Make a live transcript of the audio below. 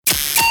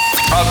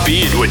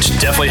upbeat, which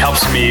definitely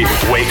helps me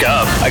wake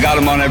up. I got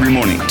them on every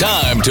morning.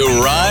 Time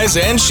to rise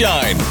and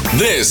shine.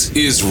 This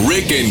is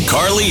Rick and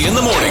Carly in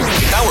the morning,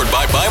 powered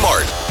by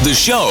Mart. The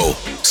show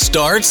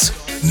starts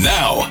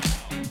now.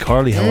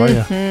 Carly, how are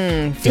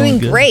you? Doing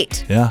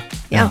great. Yeah.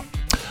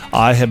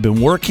 I have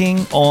been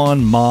working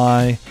on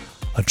my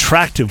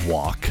attractive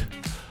walk.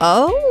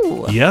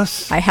 Oh.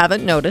 Yes. I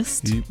haven't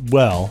noticed.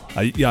 Well,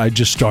 I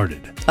just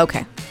started.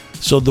 Okay.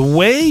 So the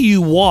way you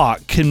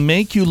walk can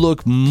make you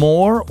look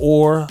more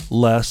or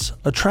less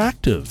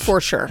attractive.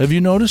 For sure. Have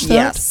you noticed that?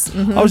 Yes.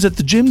 Mm-hmm. I was at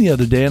the gym the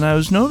other day and I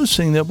was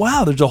noticing that,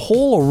 wow, there's a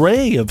whole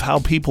array of how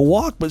people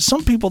walk, but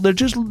some people,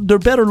 they're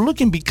better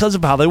looking because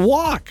of how they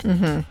walk.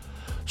 Mm-hmm.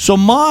 So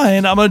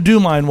mine, I'm going to do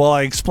mine while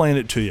I explain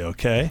it to you,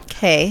 okay?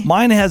 Okay.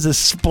 Mine has a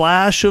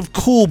splash of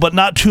cool, but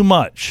not too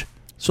much.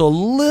 So a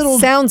little...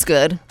 Sounds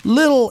good.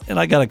 Little, and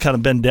I got to kind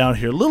of bend down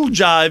here. A little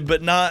jive,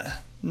 but not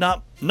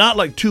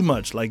like too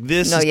much. Like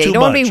this is too much, you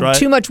don't want to be right?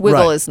 Too much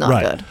wiggle right, is not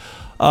right. good.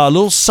 A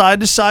little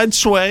side-to-side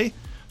sway.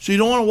 So you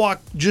don't want to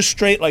walk just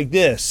straight like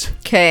this.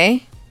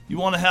 Okay. You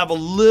want to have a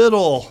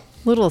little...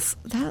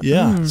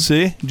 That,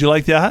 See? Did you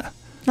like that?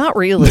 Not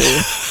really.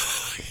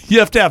 You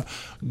have to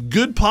have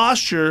good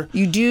posture.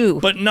 You do.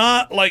 But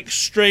not like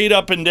straight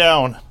up and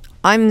down.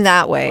 I'm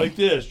that way. Like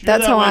this. You're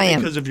That's that how way I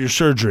am. because of your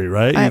surgery,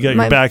 right? You got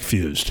your back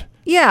fused.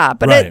 Yeah,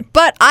 but Right.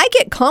 but I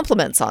get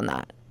compliments on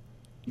that.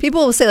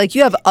 People will say, like,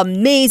 you have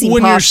amazing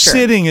when posture. you're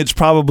sitting, it's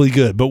probably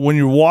good. But when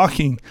you're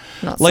walking,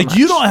 Not so like much.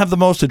 you don't have the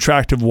most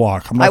attractive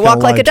walk. I'm not I gonna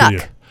walk like lie a to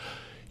duck.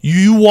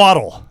 You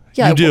waddle.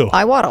 Yeah, you do.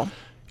 I waddle.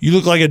 You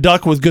look like a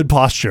duck with good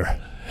posture.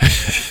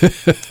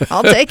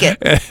 I'll take it.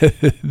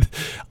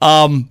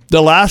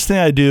 The last thing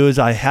I do is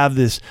I have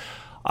this,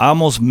 I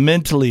almost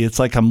mentally, it's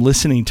like I'm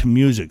listening to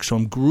music. So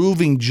I'm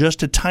grooving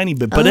just a tiny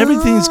bit. But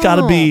everything's got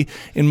to be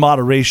in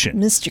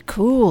moderation. Mr.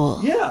 Cool.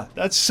 Yeah,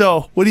 that's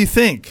so. What do you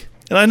think?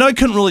 And I know I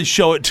couldn't really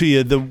show it to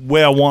you the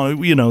way I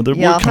want. You know,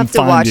 Yeah, I'll have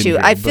to watch you.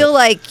 I feel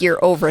like you're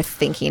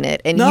overthinking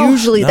it, and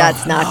usually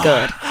that's not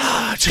good.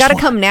 It's got to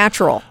come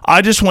natural.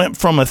 I just went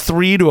from a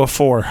 3 to a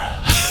 4 on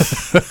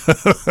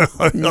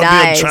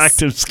the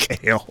attractive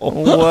scale.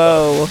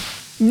 Whoa.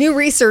 New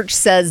research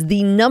says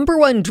the number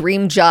one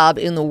dream job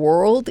in the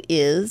world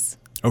is...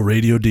 A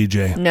radio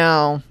DJ.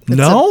 No.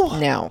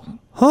 No?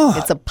 Huh.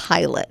 It's a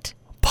pilot.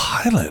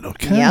 Pilot,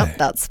 okay. Yep,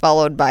 that's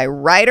followed by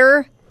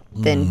writer,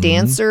 then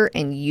dancer,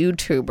 and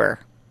YouTuber.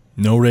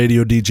 No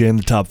radio DJ in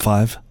the top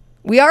 5?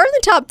 We are in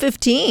the top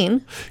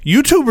 15.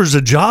 YouTuber's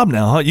a job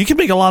now, huh? You can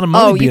make a lot of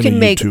money being a YouTuber. You can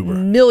make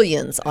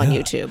millions on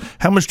YouTube.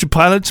 How much do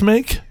pilots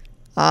make?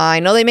 I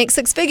know they make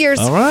 6 figures.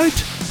 All right.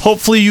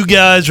 Hopefully you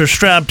guys are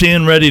strapped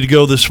in, ready to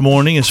go this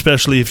morning,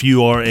 especially if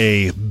you are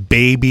a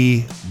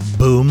baby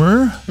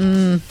boomer.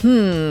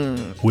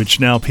 Mm-hmm. Which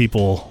now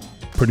people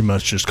pretty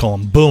much just call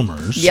them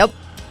boomers. Yep.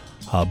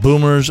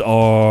 Boomers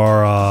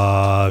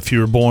are, if you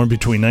were born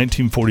between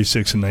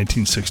 1946 and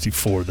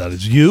 1964, that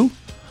is you.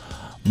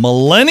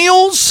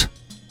 Millennials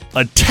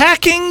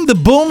attacking the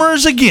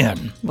boomers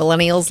again.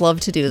 Millennials love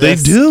to do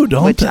this. They do,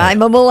 don't they?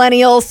 I'm a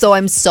millennial, so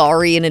I'm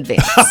sorry in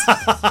advance.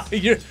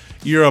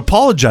 You're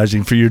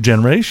apologizing for your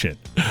generation.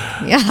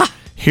 Yeah.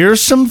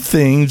 Here's some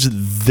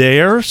things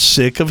they're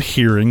sick of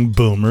hearing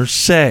boomers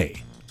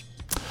say.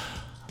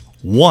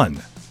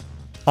 1,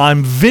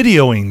 I'm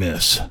videoing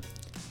this.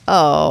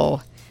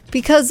 Oh,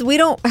 because we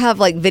don't have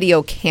like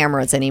video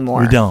cameras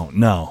anymore. We don't,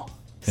 no.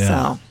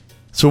 Yeah.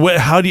 So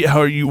what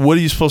are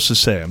you supposed to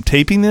say? I'm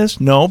taping this?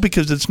 No,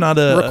 because it's not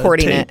a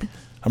recording tape. it.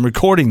 I'm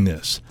recording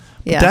this.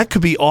 But that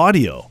could be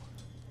audio.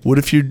 What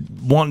if you're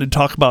wanting to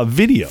talk about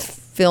video?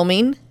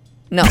 Filming?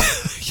 No.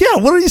 Yeah,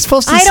 what are you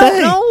supposed to say? I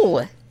don't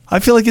know. I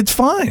feel like it's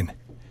fine.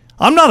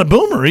 I'm not a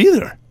boomer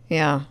either.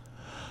 Yeah.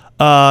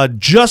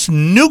 Just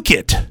nuke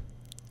it.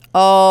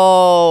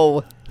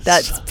 Oh,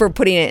 that's for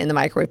putting it in the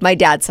microwave. My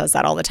dad says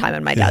that all the time,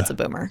 and my dad's a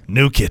boomer.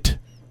 Nuke it.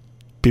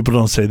 People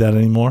don't say that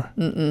anymore?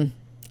 Mm-mm.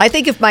 I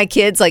think if my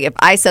kids, like if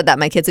I said that,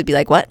 my kids would be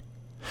like, what?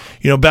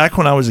 You know, back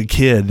when I was a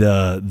kid,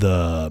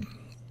 the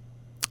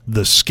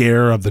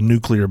scare of the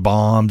nuclear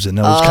bombs, and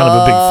that was kind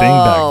of a big thing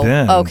back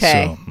then.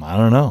 Okay. So, I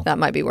don't know. That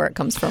might be where it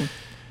comes from.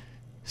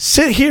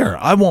 Sit here.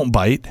 I won't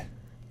bite.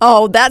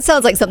 Oh, that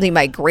sounds like something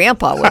my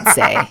grandpa would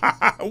say.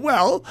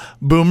 Well,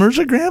 boomers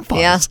are grandpas.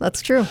 Yeah,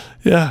 that's true.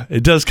 Yeah,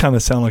 it does kind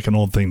of sound like an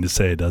old thing to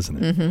say,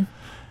 doesn't it? Mm-hmm.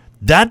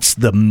 That's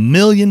the $1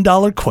 million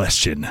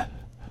question.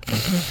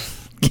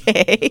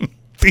 Okay.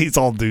 These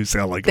all do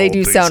sound like they old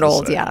do things sound to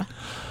old, say. yeah.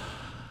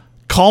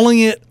 Calling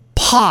it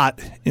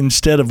pot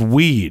instead of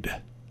weed.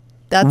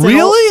 That's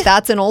really?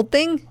 That's an old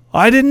thing?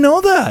 I didn't know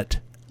that.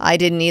 I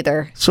didn't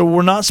either. So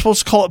we're not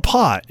supposed to call it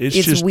pot. It's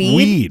just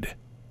weed.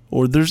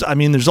 Or there's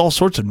all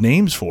sorts of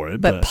names for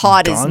it. But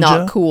pot ganja? is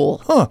not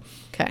cool. Huh.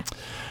 Okay.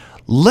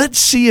 Let's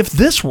see if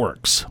this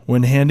works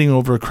when handing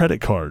over a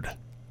credit card.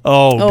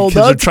 Oh, because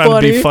they're that's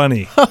trying to be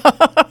funny.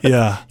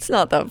 Yeah. It's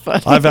not that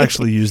funny. I've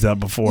actually used that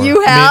before.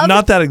 You have? I mean,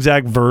 not that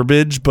exact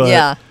verbiage, but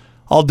yeah.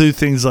 I'll do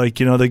things like,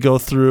 they go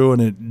through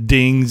and it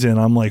dings and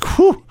I'm like,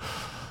 whew.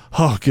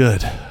 Oh,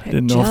 good.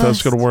 Didn't know if that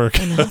was going to work.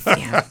 Enough,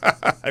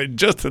 yeah.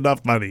 Just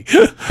enough money.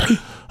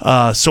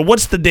 So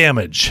what's the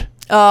damage?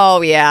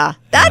 Oh, yeah.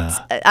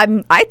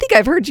 I think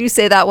I've heard you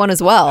say that one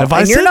as well. Have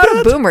I and you're said not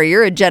that? a boomer.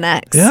 You're a Gen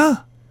X. Yeah.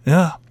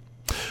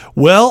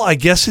 Well, I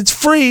guess it's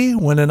free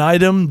when an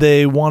item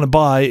they want to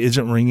buy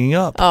isn't ringing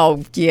up.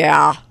 Oh,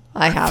 yeah.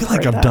 I have I feel like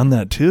heard I've that. done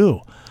that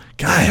too.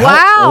 God, Wow.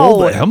 how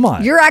old am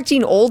I? You're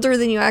acting older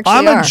than you actually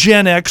I'm are. a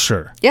Gen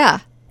Xer, Yeah.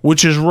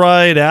 which is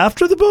right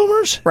after the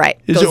boomers? Right.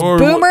 Is Those it, or,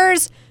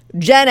 boomers,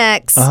 Gen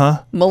X,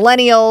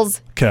 millennials,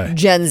 Okay.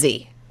 Gen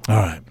Z. All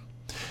right.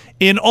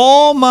 In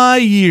all my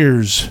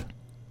years,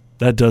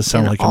 that does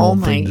sound like an all old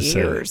my thing to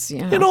years, say.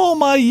 yeah. In all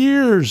my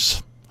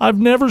years, I've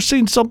never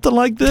seen something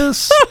like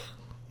this.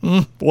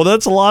 Well,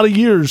 that's a lot of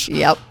years.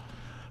 Yep.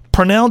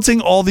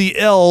 Pronouncing all the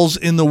L's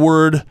in the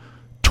word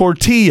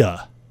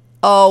tortilla.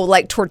 Oh,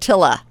 like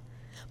tortilla.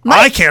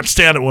 I can't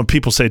stand it when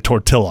people say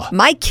tortilla.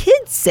 My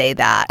kids say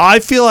that. I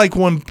feel like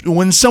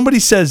when somebody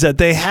says that,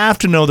 they have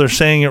to know they're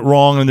saying it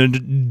wrong and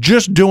they're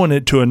just doing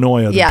it to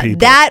annoy other Yeah, people.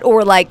 that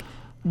or like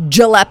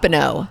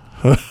jalapeno.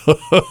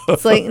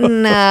 It's like,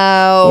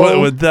 no.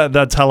 What,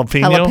 that's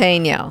jalapeno?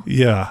 Jalapeno.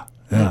 Yeah.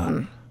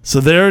 So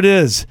there it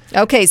is.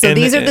 Okay, so And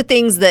these are the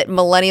things that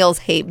millennials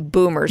hate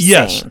boomers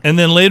Yes. saying. And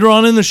then later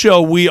on in the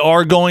show, we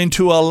are going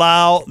to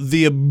allow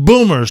the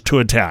boomers to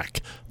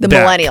attack The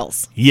back.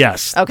 millennials.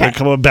 Yes. Okay. They're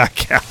coming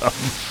back at them.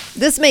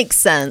 This makes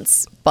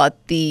sense, but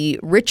the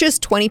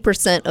richest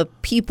 20% of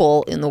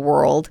people in the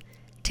world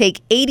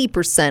take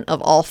 80%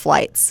 of all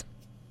flights.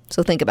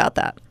 So think about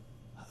that.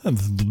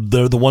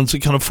 They're the ones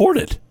that can afford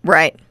it.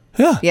 Right.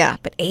 Yeah. Yeah,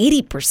 but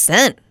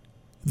 80%.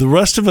 The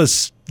rest of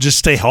us just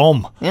stay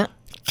home. Yeah.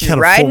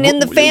 Can't Riding afford- in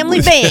the family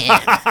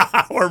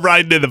van. We're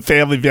riding in the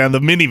family van, the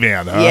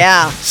minivan, huh?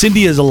 Yeah.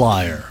 Cindy is a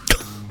liar.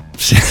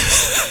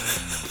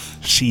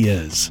 She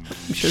is.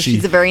 I'm sure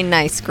she's a very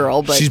nice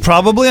girl, but She's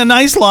probably a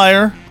nice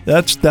liar.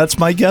 That's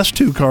my guess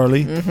too,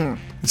 Carly.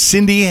 Mm-hmm.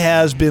 Cindy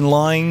has been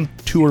lying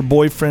to her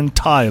boyfriend,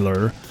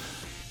 Tyler.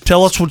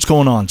 Tell us what's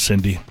going on,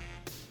 Cindy.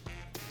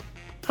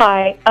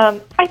 Hi.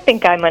 I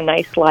think I'm a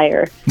nice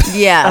liar.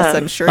 yes,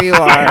 I'm sure you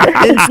are.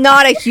 It's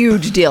not a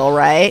huge deal,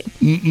 right?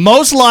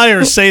 Most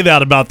liars say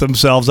that about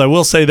themselves. I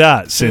will say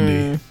that,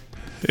 Cindy.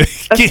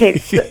 Okay,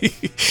 so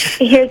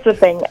here's the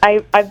thing.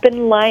 I've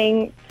been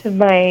lying to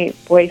my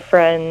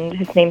boyfriend,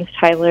 his name's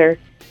Tyler,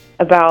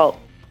 about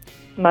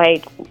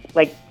my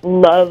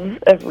love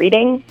of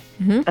reading.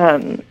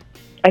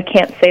 I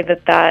can't say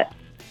that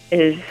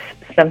is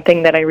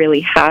something that I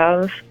really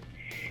have.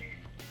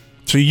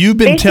 So you've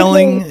been Basically-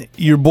 telling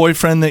your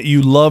boyfriend that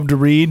you love to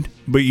read,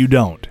 but you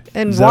don't.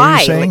 And Is that what why?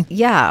 you're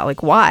saying?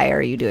 Why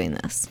are you doing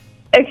this?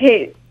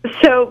 Okay,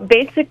 so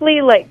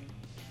basically,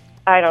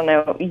 I don't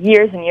know,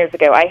 years and years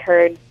ago, I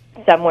heard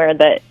somewhere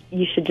that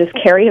you should just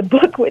carry a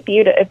book with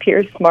you to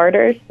appear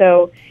smarter.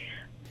 So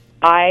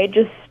I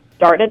just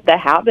started the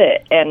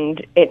habit,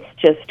 and it's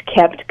just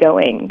kept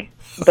going.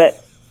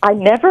 But I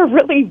never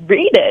really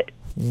read it.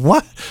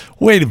 What?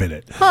 Wait a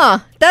minute. Huh.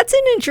 That's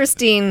an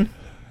interesting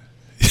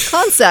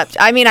concept.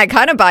 I mean, I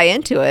kind of buy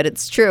into it.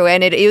 It's true.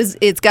 And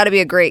it's got to be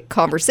a great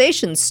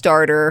conversation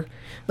starter.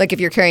 Like if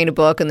you're carrying a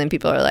book and then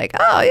people are like,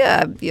 oh,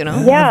 yeah, you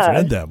know. Yeah. I've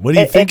read that. What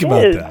do you think it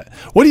about is. that?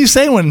 What do you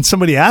say when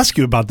somebody asks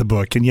you about the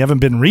book and you haven't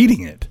been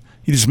reading it?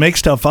 You just make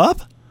stuff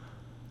up?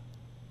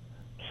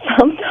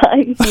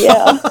 Sometimes,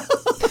 yeah.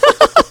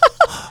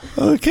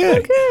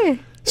 Okay.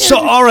 So,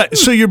 all right.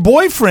 So your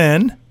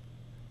boyfriend,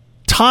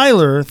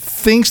 Tyler,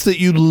 thinks that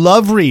you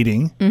love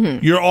reading.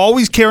 Mm-hmm. You're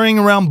always carrying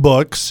around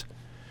books.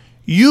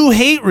 You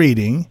hate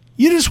reading.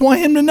 You just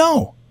want him to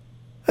know.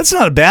 That's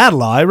not a bad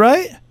lie,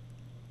 right?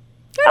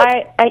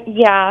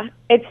 Yeah,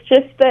 it's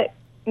just that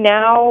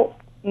now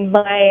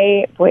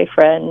my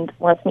boyfriend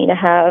wants me to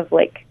have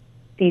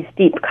these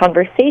deep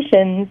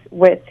conversations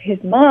with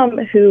his mom,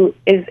 who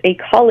is a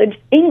college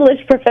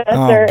English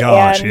professor. Oh,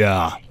 gosh, and,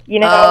 yeah. You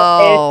know,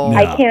 Oh.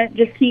 I can't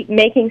just keep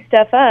making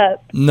stuff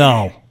up.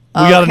 No.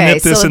 We got to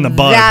nip this so in the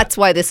bud. That's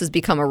why this has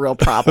become a real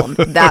problem.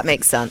 That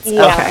makes sense.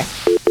 Yeah.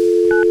 Okay.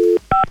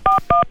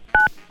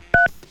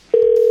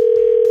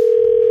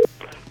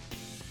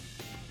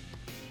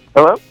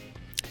 Hello,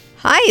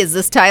 Hi, is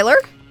this Tyler?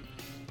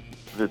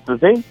 this is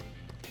he.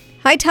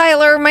 Hi,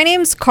 Tyler. My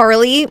name's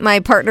Carly. My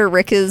partner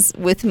Rick is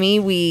with me.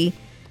 We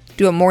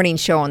do a morning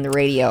show on the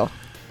radio.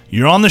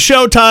 You're on the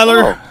show,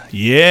 Tyler. Oh.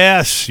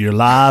 Yes, you're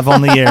live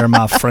on the air,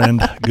 my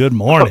friend. Good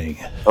morning.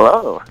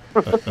 Hello.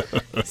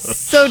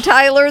 So,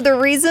 Tyler, the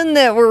reason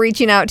that we're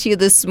reaching out to you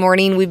this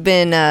morning, we've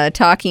been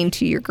talking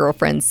to your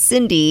girlfriend,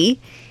 Cindy,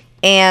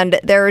 and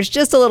there's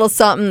just a little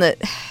something that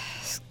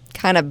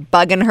kind of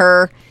bugging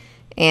her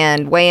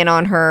and weighing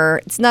on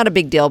her. It's not a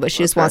big deal, but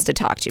she just wants to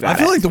talk to you I about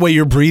feel it. like the way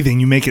you're breathing,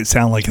 you make it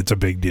sound like it's a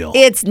big deal.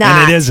 It's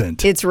not. And it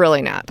isn't. It's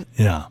really not.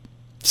 Yeah.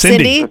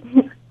 Cindy.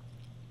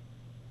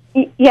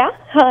 Yeah,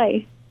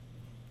 hi.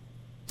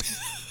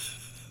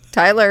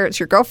 Tyler, it's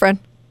your girlfriend.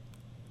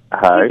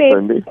 Hi, Hey,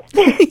 Cindy.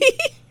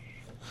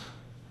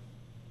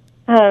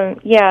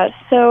 Yeah,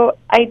 so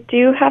I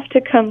do have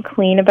to come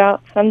clean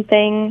about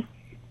something.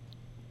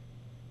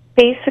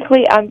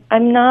 Basically, I'm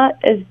not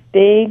as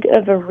big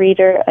of a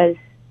reader as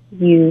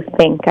you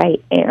think I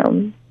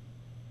am.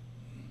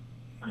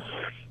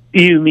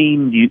 You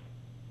mean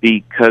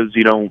because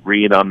you don't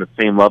read on the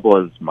same level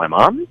as my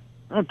mom?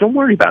 Oh, don't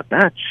worry about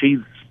that. She's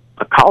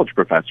a college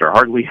professor.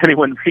 Hardly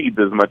anyone reads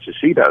as much as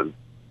she does.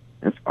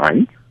 It's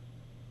fine.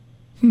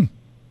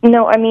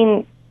 No, I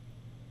mean,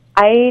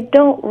 I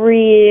don't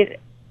read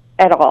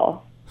at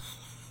all.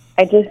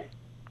 I just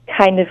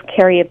kind of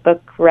carry a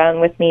book around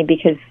with me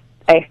because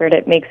I heard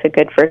it makes a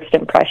good first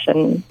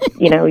impression.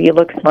 You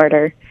look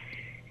smarter.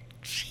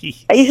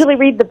 Jeez. I usually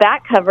read the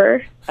back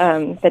cover,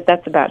 but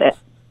that's about it.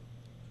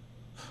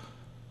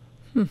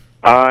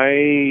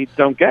 I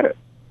don't get it.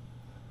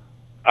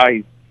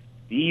 I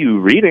see you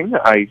reading.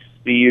 I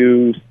see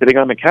you sitting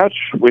on the couch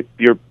with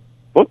your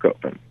book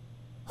open.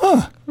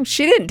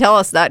 She didn't tell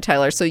us that,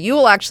 Tyler. So you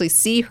will actually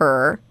see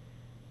her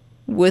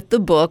with the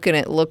book, and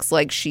it looks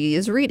like she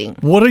is reading.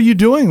 What are you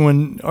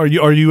doing are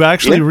you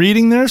actually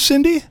reading there,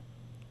 Cindy?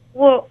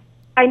 Well,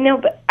 I know,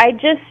 but I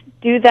just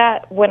do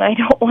that when I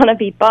don't want to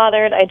be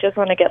bothered. I just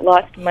want to get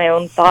lost in my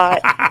own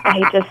thoughts.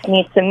 I just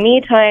need some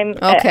me time.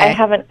 Okay. I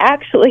haven't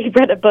actually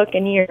read a book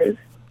in years.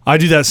 I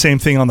do that same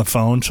thing on the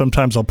phone.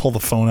 Sometimes I'll pull the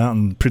phone out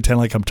and pretend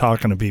like I'm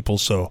talking to people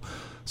so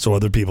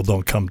other people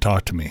don't come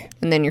talk to me.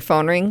 And then your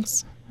phone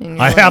rings.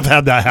 I have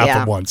had that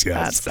happen once,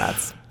 yes.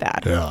 That's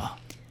bad. Yeah.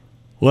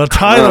 Well,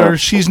 Tyler,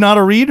 she's not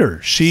a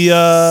reader. She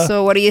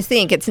So what do you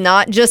think? It's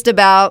not just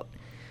about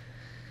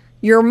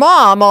your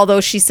mom,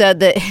 although she said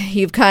that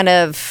you've kind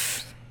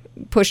of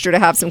pushed her to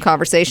have some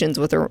conversations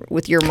with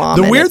your mom.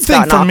 The and weird it's thing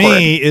gotten for awkward.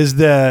 me is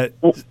that,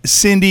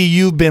 Cindy,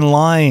 you've been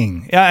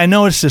lying. Yeah, I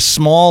know it's a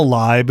small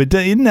lie, but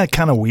isn't that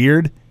kind of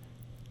weird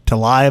to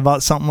lie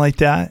about something like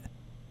that?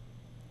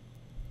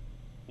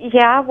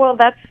 Yeah, well,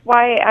 that's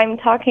why I'm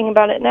talking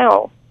about it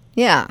now.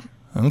 Yeah,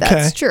 Okay.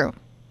 that's true.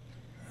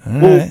 All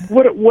Well,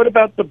 right. what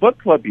about the book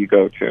club you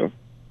go to?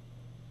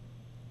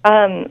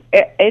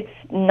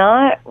 It's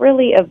not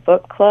really a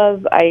book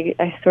club.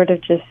 I sort of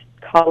just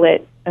call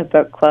it a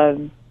book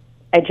club.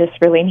 I just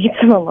really need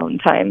some alone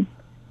time.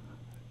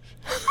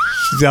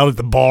 She's out at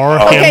the bar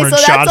Okay, hammering so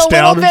that's shots a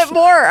down. little bit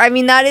more. I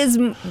mean,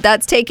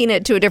 that's taking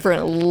it to a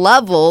different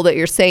level. That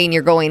you're saying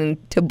you're going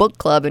to book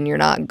club and you're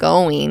not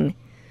going.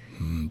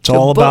 It's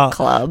all book about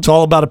club. It's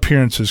all about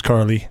appearances,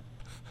 Carly.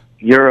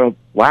 You're a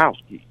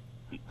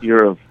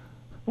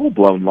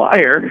full-blown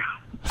liar.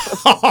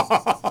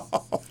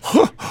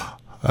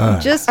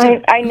 Just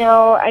I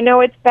know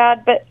it's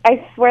bad, but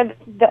I swear that's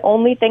the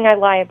only thing I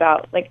lie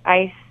about. Like,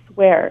 I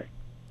swear.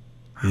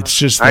 It's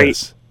just I-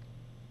 this.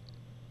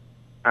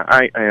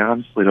 I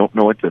honestly don't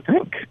know what to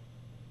think.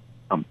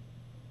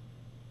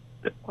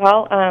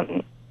 Well,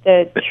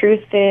 the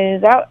truth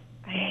is out.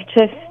 I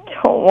just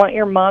don't want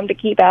your mom to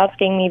keep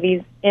asking me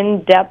these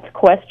in-depth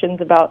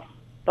questions about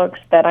books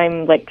that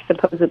I'm,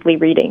 supposedly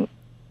reading.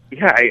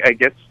 Yeah, I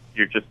guess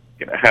you're just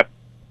gonna have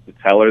to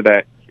tell her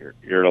that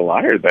you're a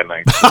liar. Then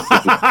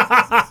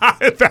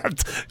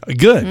That's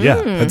good.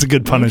 Yeah, that's a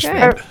good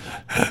punishment.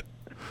 okay.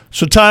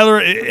 So, Tyler,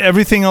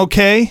 everything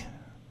okay?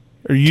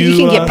 Are you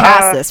can get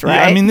past this, right?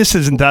 Yeah, I mean, this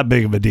isn't that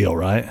big of a deal,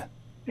 right?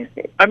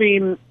 I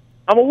mean,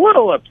 I'm a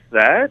little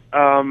upset.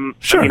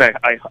 Sure. I mean,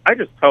 I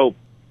just hope,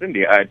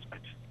 Cindy, I just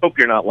hope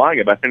you're not lying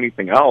about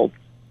anything else.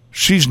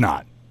 She's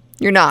not.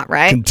 You're not,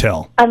 right? Can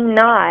tell. I'm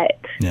not.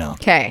 Yeah.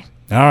 Okay.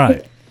 All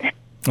right.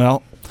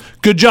 Well,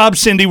 good job,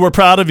 Cindy. We're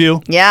proud of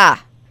you. Yeah.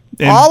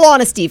 And- All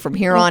honesty from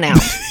here on out.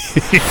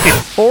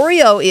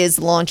 Oreo is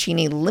launching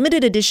a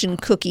limited edition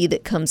cookie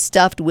that comes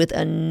stuffed with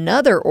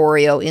another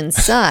Oreo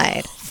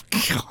inside.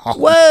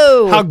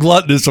 Whoa. How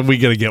gluttonous are we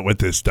going to get with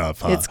this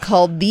stuff? Huh? It's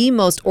called The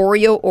Most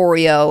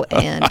Oreo,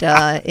 and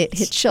it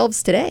hit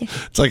shelves today.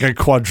 It's like a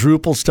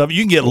quadruple stuff.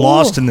 You can get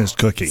lost in this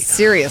cookie.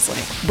 Seriously.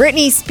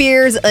 Britney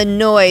Spears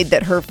annoyed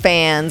that her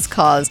fans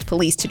caused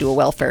police to do a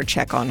welfare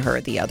check on her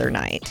the other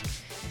night.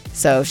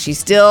 So she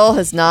still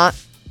has not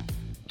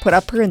put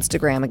up her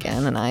Instagram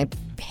again, and I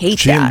hate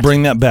She that. didn't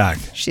bring that back.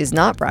 She's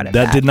not brought it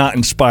That back. did not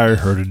inspire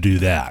her to do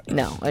that.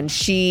 No, and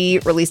she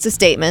released a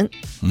statement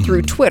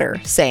through Twitter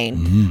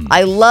saying,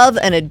 I love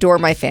and adore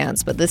my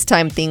fans, but this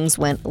time things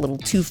went a little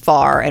too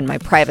far and my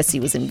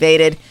privacy was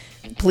invaded.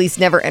 Police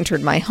never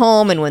entered my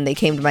home, and when they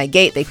came to my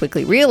gate, they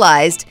quickly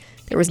realized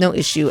there was no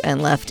issue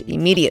and left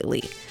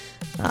immediately.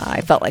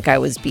 I felt like I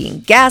was being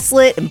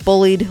gaslit and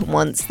bullied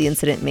once the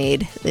incident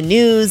made the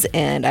news,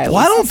 and I was...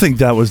 Well, I don't think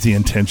that was the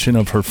intention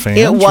of her fans.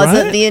 It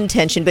wasn't right? the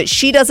intention, but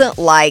she doesn't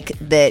like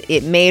that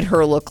it made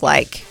her look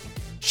like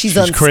she's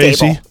unstable.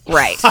 crazy?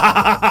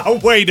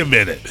 Right. Wait a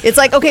minute. It's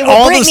like, okay,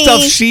 well, All Britney, the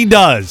stuff she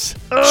does,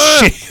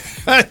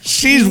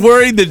 she's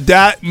worried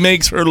that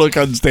makes her look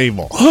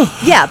unstable.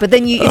 yeah, but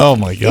then you, Oh,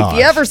 my if gosh.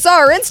 you ever saw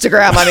her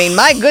Instagram, I mean,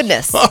 my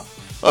goodness.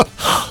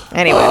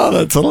 Anyway. Oh,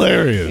 that's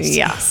hilarious.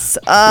 Yes.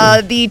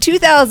 The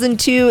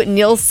 2002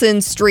 Nielsen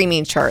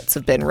streaming charts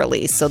have been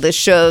released. So this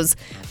shows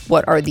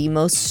what are the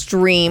most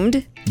streamed.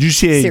 Did you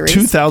say series.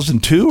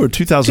 2002 or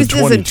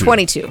 2022?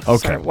 2022. Okay.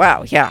 Sorry.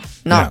 Wow. Yeah.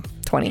 Not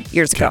 20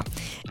 years ago.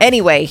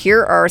 Anyway,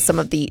 here are some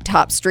of the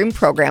top stream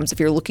programs if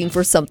you're looking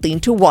for something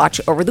to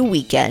watch over the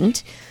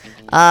weekend.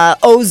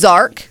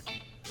 Ozark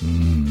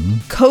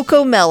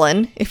Coco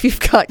Melon. If you've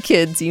got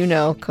kids, you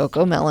know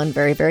Coco Melon.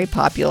 Very, very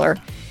popular.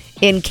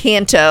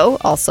 Encanto,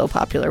 also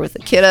popular with the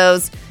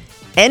kiddos.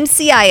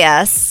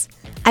 NCIS.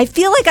 I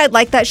feel like I'd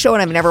like that show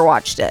and I've never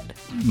watched it.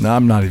 No,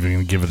 I'm not even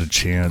going to give it a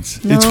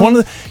chance. No. It's one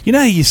of the, you know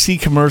how you see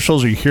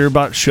commercials or you hear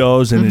about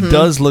shows and it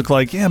does look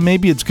like, yeah,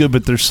 maybe it's good,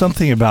 but there's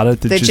something about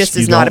it that just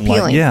is you not don't like.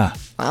 appealing. Yeah,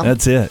 Well.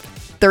 that's it.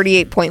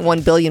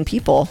 38.1 billion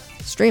people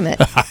stream it.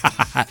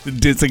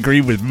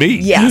 Disagree with me.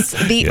 Yes.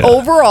 The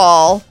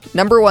overall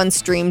number one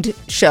streamed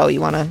show.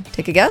 You want to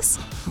take a guess?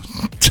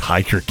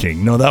 Tiger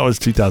King. No, that was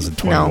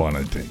 2021, No.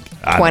 I think.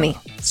 20.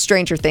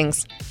 Stranger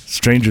Things.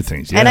 Stranger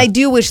Things, yeah. And I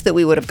do wish that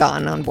we would have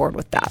gotten on board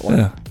with that one.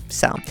 Yeah.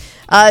 So,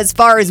 as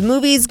far as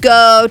movies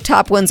go,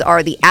 top ones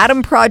are The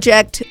Atom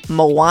Project,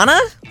 Moana,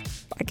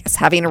 I guess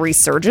having a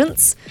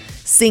resurgence,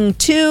 Sing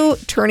 2,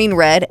 Turning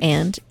Red,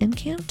 and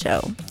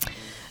Encanto.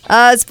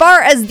 As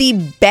far as the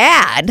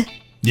bad,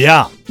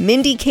 Yeah.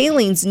 Mindy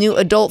Kaling's new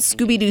adult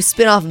Scooby-Doo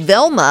spinoff,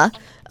 Velma,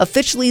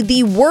 officially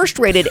the worst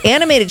rated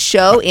animated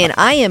show in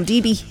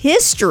IMDb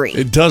history.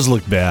 It does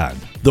look bad.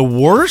 The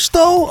worst,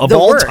 though, of The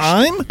all worst.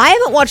 time? I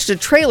haven't watched a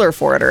trailer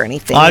for it or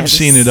anything. I've just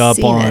seen it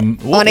up on-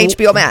 on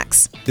HBO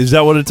Max. Is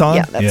that what it's on?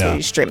 Yeah, that's where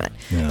you stream it.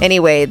 Yeah.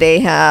 Anyway, they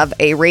have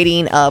a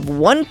rating of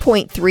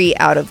 1.3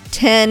 out of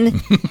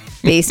 10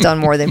 based on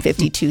more than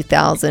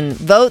 52,000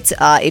 votes.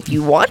 If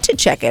you want to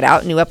check it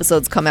out, new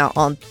episodes come out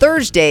on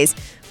Thursdays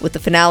with the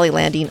finale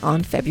landing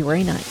on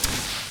February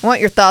 9th. I want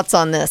your thoughts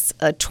on this.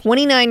 A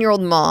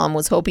 29-year-old mom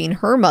was hoping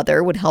her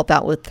mother would help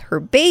out with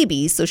her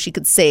baby so she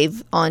could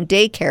save on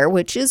daycare,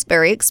 which is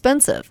very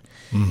expensive.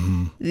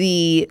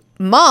 The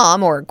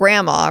mom or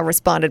grandma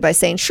responded by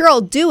saying, "Sure,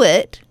 I'll do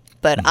it,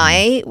 but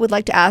I would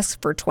like to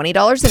ask for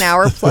 $20 an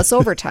hour plus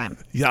overtime."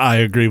 Yeah, I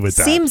agree with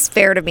that. Seems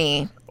fair to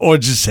me. Or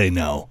just say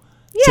no.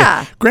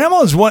 Yeah.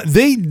 Grandma's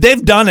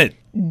they've done it.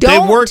 They've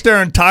Don't- worked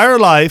their entire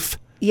life.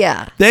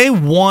 Yeah. They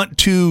want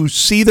to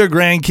see their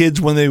grandkids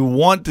when they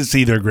want to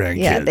see their grandkids.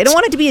 Yeah. They don't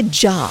want it to be a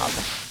job.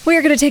 We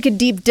are going to take a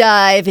deep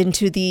dive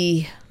into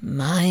the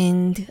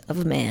mind of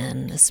a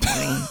man this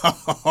morning.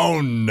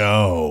 Oh,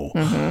 no.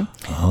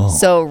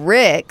 So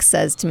Rick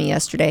says to me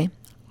yesterday,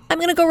 "I'm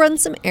going to go run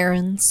some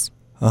errands."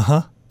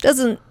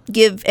 Doesn't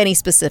give any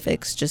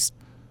specifics, just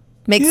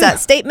makes Yeah. that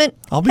statement,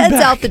 I'll be heads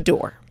back. out the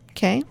door.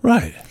 Okay.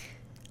 Right.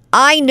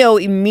 I know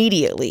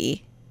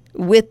immediately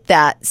with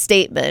that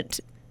statement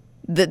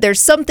that there's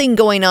something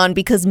going on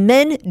because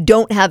men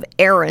don't have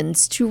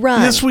errands to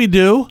run. Yes, we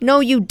do. No,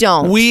 you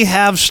don't. We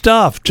have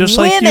stuff, just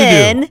like you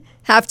Women do.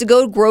 have to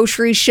go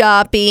grocery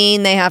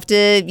shopping. They have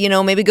to,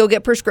 maybe go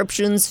get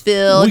prescriptions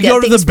filled. We get go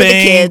to things the for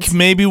bank. The kids.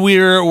 Maybe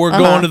we're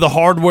going to the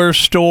hardware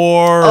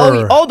store.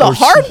 Oh, the or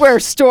hardware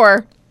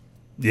store.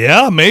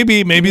 Yeah,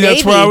 maybe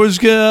that's where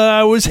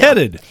I was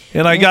headed,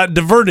 and I got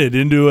diverted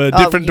into a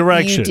different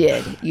direction.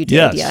 You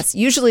did. Yes.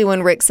 Usually,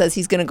 when Rick says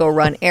he's going to go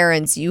run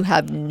errands, you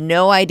have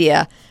no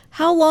idea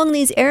how long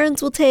these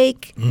errands will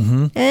take,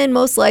 and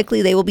most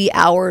likely they will be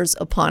hours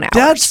upon hours.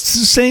 That's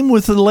the same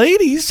with the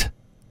ladies.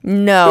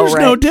 no, There's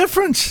Rick. no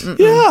difference.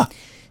 Yeah.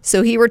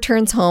 So he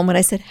returns home, and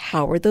I said,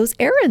 "How were those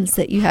errands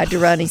that you had to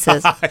run?" He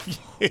says,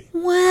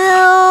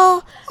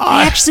 "Well,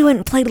 I actually went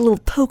and played a little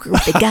poker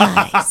with the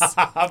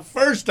guys."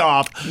 First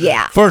off,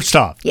 Yeah.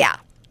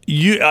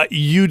 Yeah.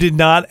 you did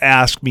not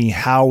ask me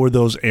how were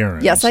those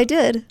errands. Yes, I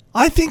did.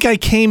 I think I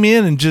came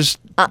in and just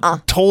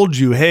told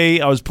you, hey,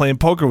 I was playing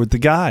poker with the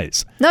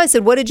guys. No, I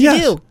said, "What did you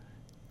Yes. do?"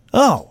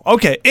 Oh,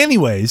 okay.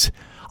 Anyways,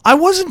 I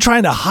wasn't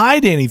trying to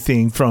hide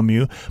anything from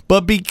you,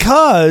 but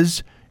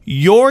because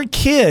your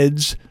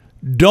kids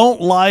don't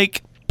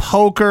like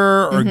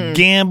poker or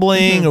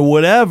gambling or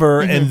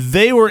whatever, and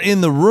they were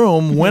in the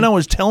room when I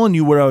was telling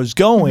you where I was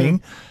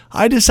going,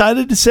 I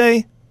decided to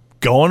say,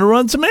 going to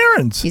run some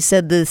errands. You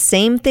said the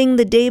same thing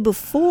the day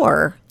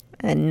before,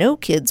 and no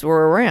kids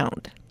were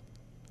around.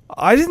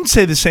 I didn't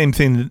say the same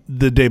thing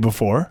the day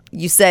before.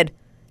 You said,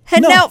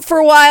 "Heading No. out for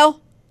a while.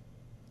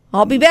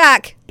 I'll be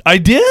back." I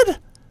did?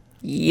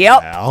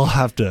 Yep. I'll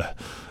have to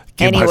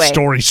get my Anyway.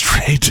 story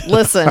straight.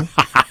 Listen,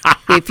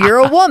 if you're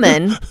a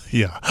woman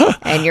Yeah.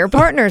 and your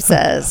partner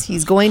says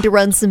he's going to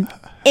run some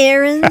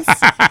errands,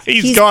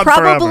 he's gone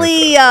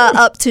probably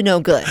up to no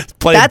good.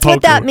 Playing That's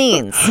what poker. that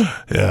means.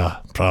 Yeah,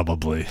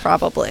 probably.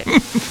 Probably.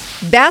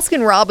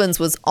 Baskin Robbins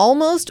was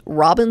almost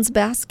Robbins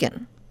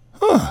Baskin.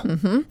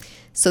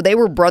 So they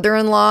were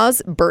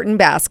brother-in-laws. Burton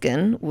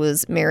Baskin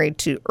was married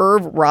to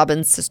Irv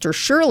Robbins' sister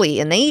Shirley,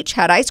 and they each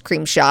had ice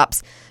cream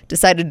shops.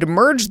 Decided to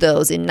merge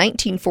those in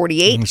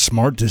 1948.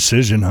 Smart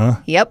decision, huh?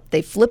 Yep,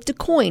 they flipped a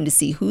coin to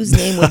see whose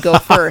name would go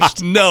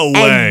first. No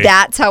way. And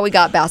that's how we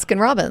got Baskin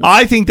Robbins.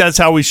 I think that's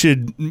how we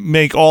should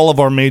make all of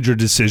our major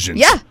decisions.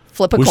 Yeah,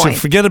 flip a we coin.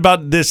 should forget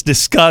about this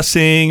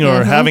discussing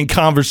or having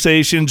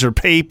conversations or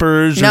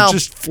papers No. or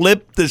just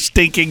flip the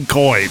stinking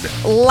coin.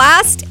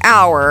 Last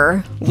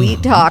hour, we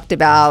talked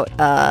about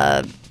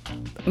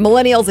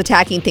millennials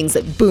attacking things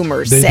that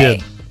boomers They say.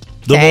 did.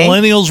 The Okay.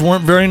 millennials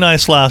weren't very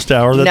nice last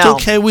hour. That's No.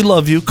 okay. We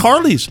love you.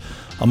 Carly's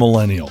a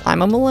millennial. I'm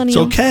a It's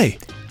millennial. okay.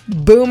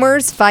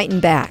 Boomers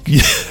fighting back.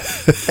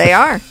 They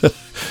are.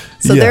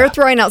 So Yeah. they're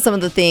throwing out some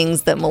of the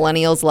things that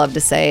millennials love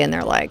to say, and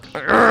they're like,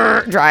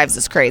 "Urgh, drives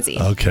us crazy.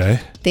 Okay.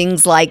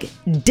 Things like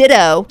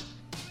ditto.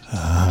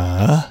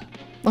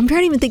 I'm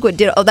trying to even think what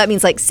ditto. Oh, that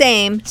means like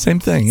same. Same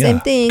thing. Yeah. Same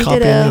thing, Copy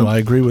ditto. and new. I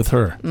agree with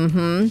her.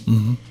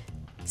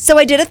 So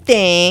I did a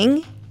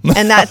thing,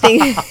 and that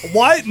thing.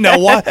 Why? No.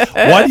 Why?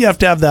 Why do you have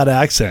to have that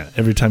accent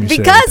every time you say it?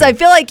 Because I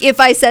feel like if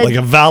I said Like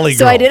a valley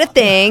so I girl. did a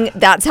thing,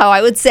 that's how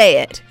I would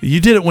say it.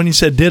 You did it when you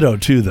said ditto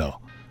too, though.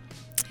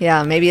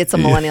 Yeah, maybe it's a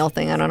millennial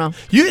thing. I don't know.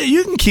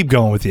 You can keep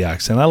going with the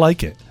accent. I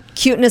like it.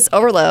 Cuteness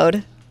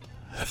overload.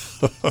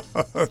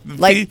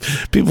 Like,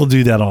 People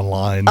do that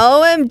online.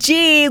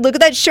 OMG, look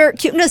at that shirt.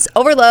 Cuteness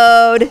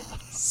overload.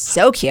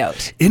 So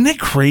cute. Isn't it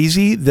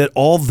crazy that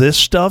all this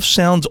stuff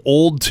sounds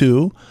old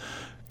too?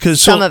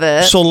 Because Some of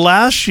it. So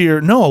last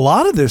year, no, a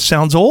lot of this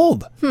sounds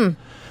old.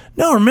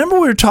 No, remember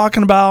we were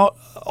talking about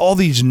all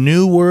these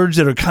new words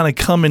that are kind of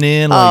coming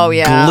in, like Oh,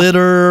 yeah.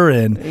 glitter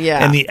and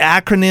Yeah. and the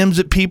acronyms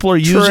that people are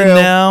using True.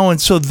 now.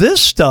 And so this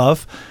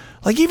stuff,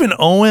 like even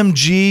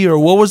OMG, or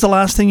what was the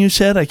last thing you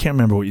said? I can't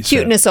remember what you said.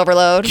 Cuteness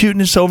overload.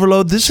 Cuteness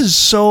overload. This is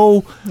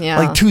so Yeah.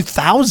 like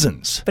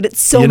 2000s. But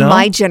it's so You know?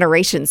 my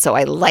generation, so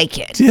I like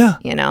it. Yeah.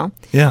 You know?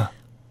 Yeah.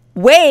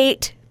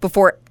 Wait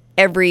before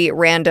every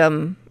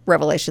random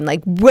revelation.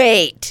 Like,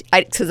 wait.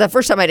 Because the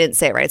first time I didn't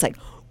say it right. It's like,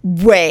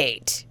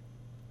 wait.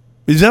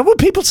 Is that what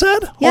people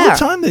said? All Yeah. the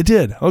time they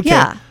did. Okay.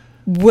 Yeah.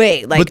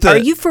 Wait. Like, But the- are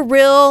you for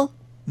real?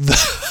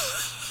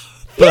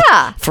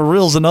 Yeah. For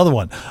real's another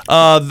one.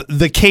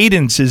 The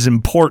cadence is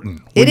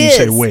important when It you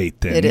say is.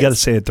 wait. Then It you got to is.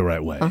 say it the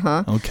right way.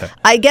 Okay.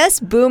 I guess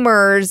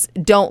boomers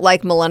don't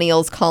like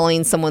millennials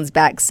calling someone's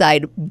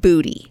backside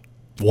booty.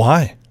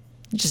 Why?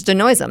 It just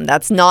annoys them.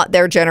 That's not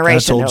their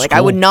generation. old They're like, I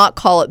school. would not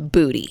call it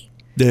booty.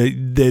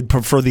 They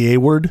prefer the A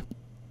word.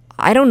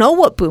 I don't know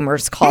what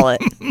boomers call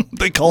it.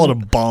 They call it a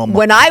bomb.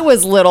 When I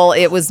was little,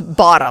 it was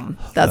bottom.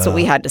 That's what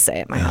we had to say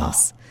at my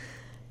house.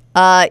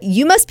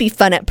 You must be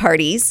fun at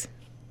parties.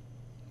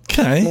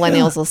 Okay.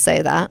 Millennials will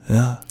say that.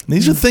 Yeah.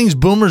 These are things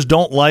boomers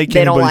don't like.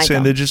 They don't anybody like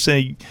saying. them. They just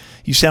say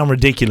you sound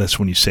ridiculous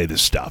when you say this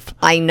stuff.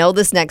 I know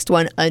this next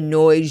one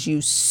annoys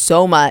you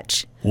so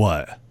much,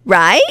 What?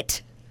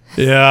 right?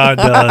 Yeah, it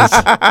does.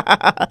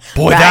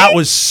 Boy, that Right?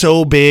 was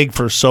so big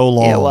for so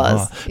long. It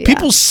was, huh? yeah.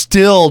 People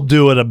still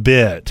do it a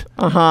bit.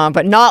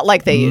 But not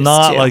like they used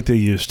Not to. like they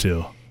used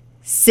to.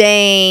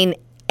 Saying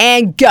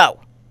and go.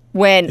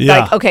 When, Yeah.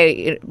 like,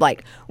 okay,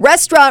 like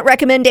restaurant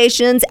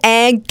recommendations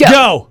and go.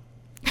 Go.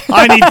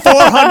 I need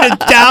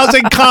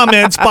 400,000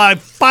 comments by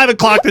 5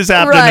 o'clock this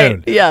afternoon.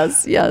 Right.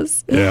 Yes,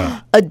 yes.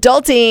 Yeah.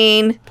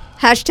 Adulting.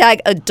 Hashtag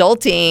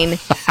adulting.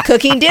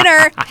 Cooking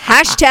dinner.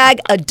 Hashtag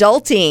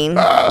adulting.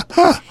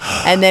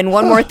 And then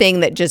one more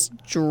thing that just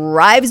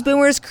drives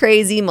boomers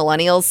crazy.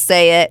 Millennials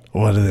say it.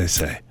 What do they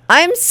say?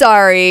 I'm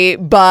sorry,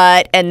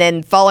 but, and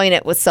then following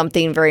it with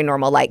something very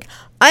normal like,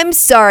 I'm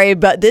sorry,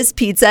 but this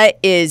pizza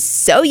is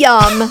so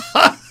yum.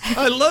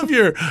 I love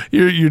your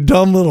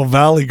dumb little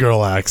Valley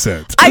Girl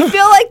accent. I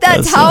feel like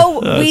that's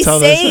how that's we how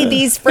they say say it.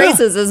 these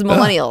phrases as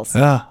millennials.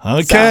 Yeah.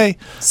 Okay.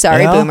 So,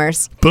 sorry, Well,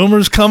 boomers.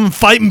 Boomers come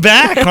fighing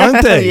back,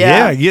 aren't they?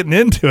 Yeah. Getting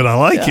into it. I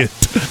like it.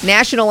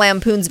 National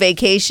Lampoon's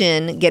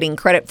Vacation getting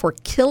credit for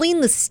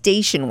killing the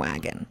station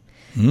wagon.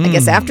 I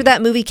guess after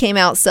that movie came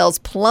out, sales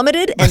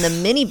plummeted and the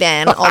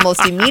minivan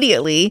almost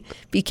immediately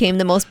became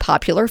the most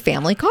popular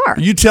family car.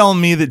 You telling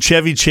me that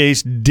Chevy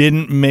Chase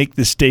didn't make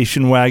the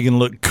station wagon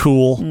look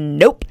cool?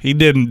 Nope. He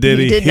didn't, did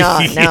he? He did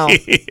not, no.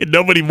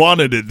 Nobody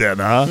wanted it then,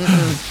 huh?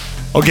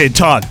 Okay,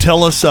 Todd,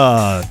 tell us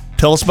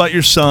about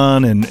your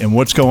son and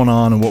what's going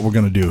on and what we're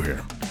going to do here.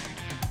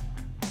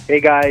 Hey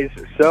guys,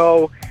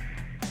 so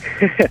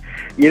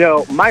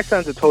my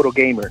son's a total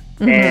gamer,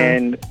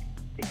 and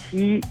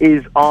he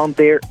is on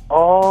there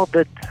all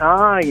the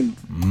time.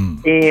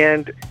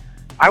 And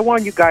I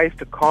want you guys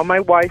to call my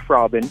wife,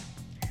 Robin,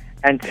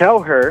 and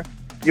tell her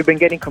you've been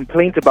getting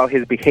complaints about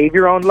his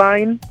behavior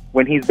online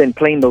when he's been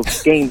playing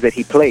those games that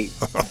he plays.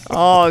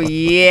 Oh,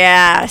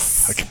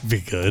 yes. That could be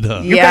good,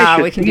 huh? You Yeah, guys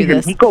should we can see do him.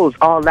 this. He goes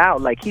all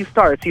out. Like, he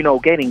starts,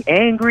 getting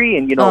angry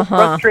and,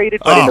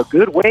 frustrated, but in Oh. a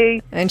good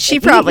way. And she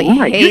probably You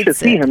should hates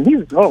see it.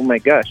 him. Oh, my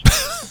gosh.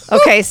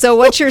 Okay, so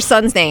what's your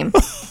son's name?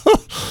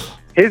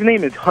 His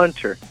name is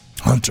Hunter.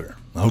 Hunter.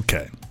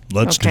 Okay,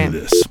 let's Okay. do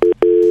this.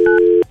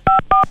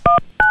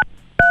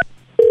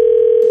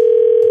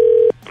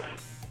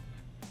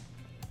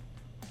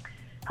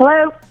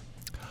 Hello.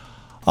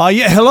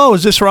 Yeah, hello.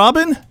 Is this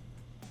Robin?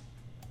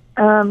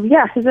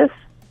 Yeah, who's this?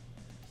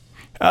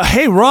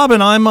 Hey,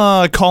 Robin,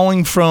 I'm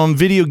calling from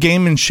Video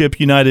Gamemanship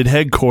United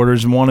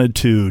headquarters and wanted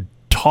to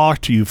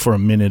talk to you for a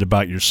minute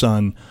about your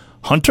son,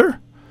 Hunter,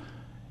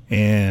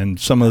 and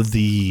some of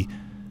the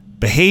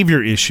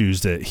behavior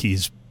issues that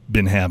he's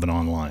been having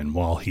online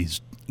while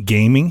he's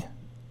gaming.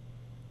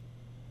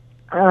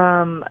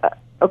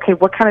 Okay,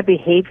 what kind of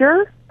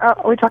behavior are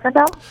we talking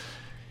about?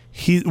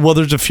 Well,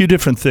 there's a few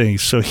different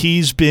things. So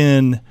he's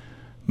been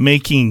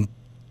making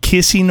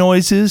kissy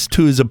noises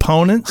to his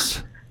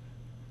opponents,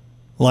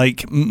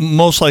 like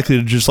most likely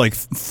to just like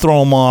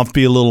throw him off,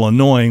 be a little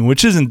annoying,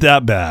 which isn't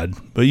that bad.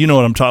 But you know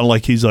what I'm talking.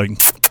 Like he's like,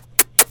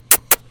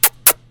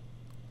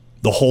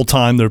 the whole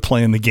time they're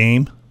playing the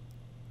game?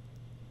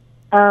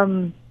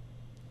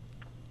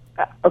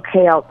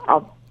 Okay,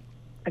 I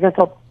guess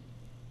I'll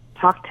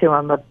talk to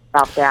him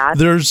about that.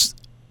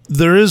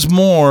 There is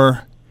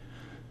more.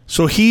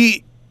 So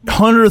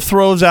Hunter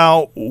throws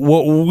out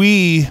what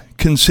we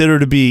consider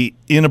to be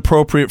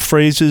inappropriate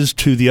phrases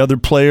to the other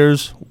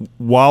players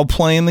while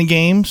playing the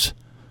games.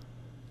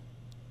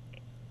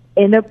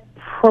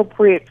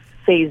 Inappropriate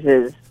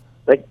phases,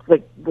 like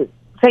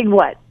saying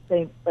what?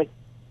 Saying like,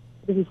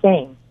 what is he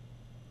saying?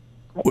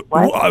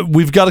 What?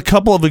 We've got a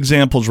couple of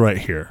examples right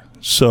here.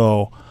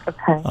 So,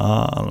 Okay.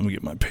 Let me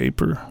get my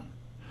paper.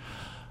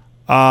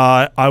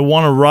 I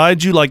want to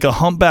ride you like a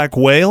humpback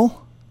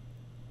whale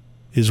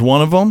is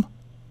one of them.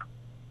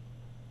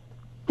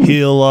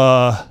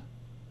 He'll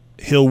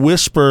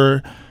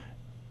whisper,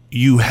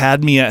 "You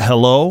had me at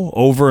hello,"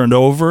 over and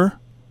over.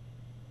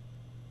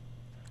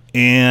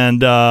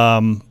 And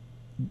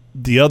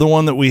the other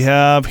one that we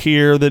have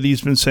here that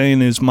he's been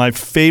saying is, "My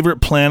favorite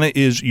planet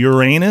is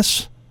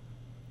Uranus."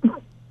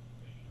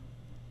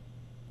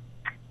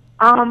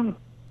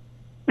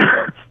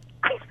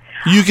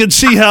 You can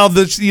see how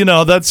this,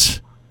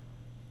 that's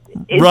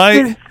It's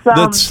right.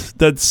 just,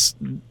 That's.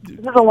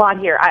 There's a lot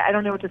here. I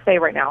don't know what to say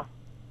right now.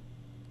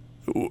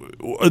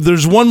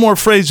 There's one more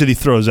phrase that he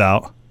throws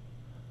out.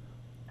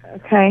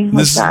 Okay.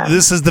 What's that?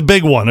 This is the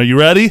big one. Are you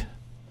ready?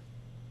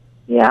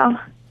 Yeah.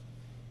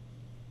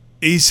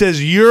 He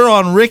says, "You're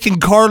on Rick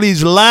and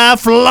Carly's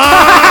laugh line."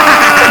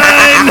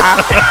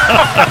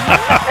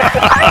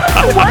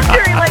 I was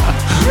wondering, like,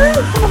 where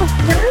is some of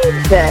this?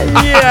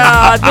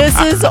 Yeah, this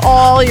is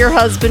all your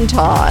husband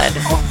Todd.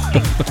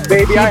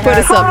 Baby, I put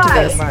us up to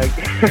this.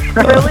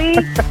 Really?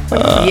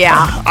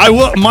 Yeah,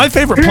 My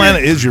favorite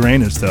planet is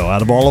Uranus, though.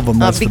 Out of all of them,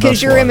 that's the because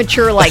best you're one.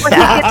 immature like He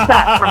that. gets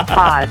that from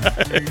Todd.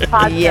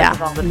 Todd Yeah. says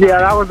it all the time. Yeah,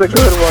 that was a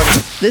good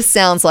one. This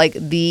sounds like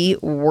the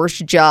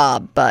worst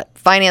job, but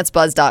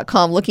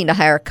FinanceBuzz.com looking to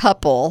hire a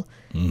couple.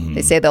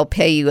 They say they'll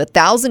pay you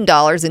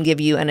 $1,000 and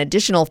give you an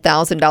additional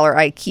 $1,000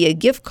 IKEA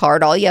gift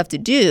card. All you have to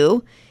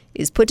do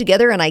is put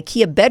together an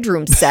IKEA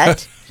bedroom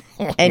set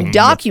and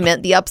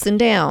document the ups and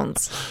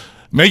downs.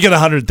 Make it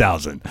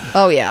 100,000.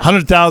 Oh, yeah.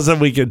 100,000.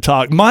 We could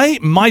talk.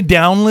 My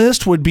down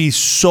list would be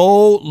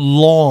so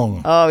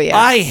long. Oh, yeah.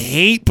 I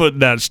hate putting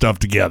that stuff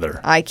together.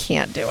 I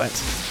can't do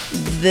it.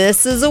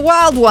 This is a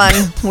wild one.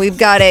 We've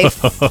got a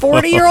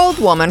 40-year-old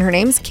woman. Her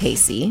name's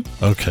Casey.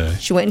 Okay.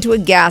 She went into a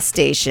gas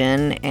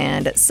station,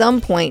 and at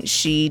some point,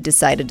 she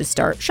decided to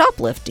start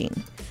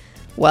shoplifting.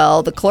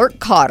 Well, the clerk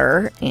caught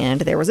her,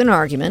 and there was an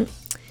argument.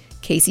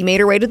 Casey made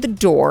her way to the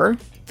door.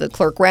 The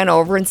clerk ran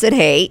over and said,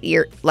 "Hey,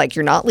 you're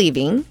not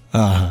leaving."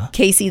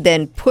 Casey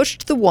then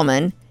pushed the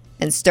woman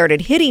and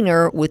started hitting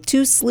her with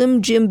 2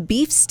 Slim Jim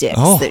beef sticks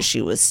that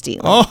she was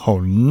stealing.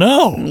 Oh,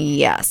 no.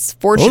 Yes,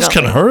 fortunately. Those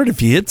can hurt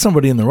if you hit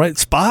somebody in the right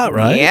spot,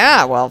 right?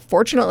 Yeah, well,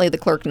 fortunately, the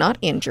clerk not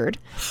injured.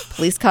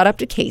 Police caught up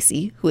to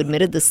Casey, who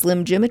admitted the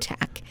Slim Jim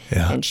attack,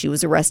 and she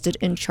was arrested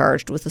and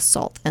charged with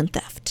assault and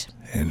theft.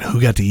 And who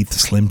got to eat the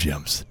Slim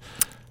Jims?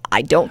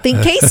 I don't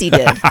think Casey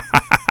did.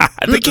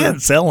 They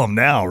can't sell them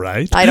now,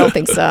 right? I don't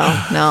think so,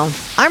 no.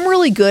 I'm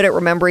really good at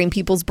remembering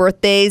people's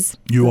birthdays.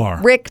 You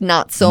are. Rick,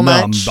 not so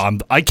much.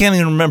 I can't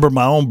even remember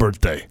my own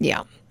birthday.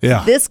 Yeah.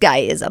 Yeah. This guy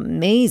is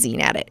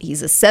amazing at it.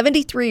 He's a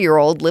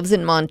 73-year-old, lives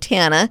in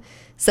Montana,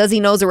 says he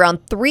knows around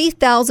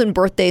 3,000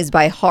 birthdays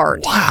by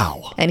heart.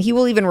 Wow. And he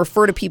will even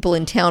refer to people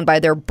in town by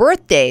their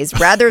birthdays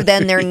rather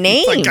than their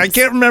names. Like, I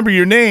can't remember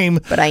your name.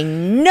 But I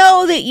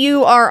know that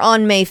you are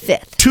on May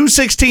 5th.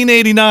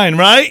 2/16/89,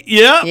 right?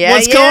 Yeah. Yeah,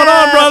 What's going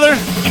on, brother?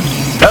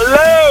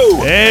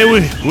 Hello, Hey,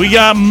 we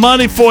got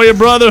money for you,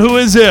 brother. Who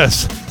is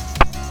this?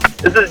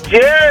 this is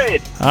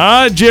Jared. All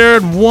right,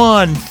 Jared,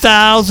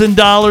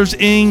 $1,000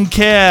 in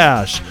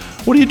cash.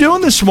 What are you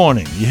doing this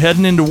morning? You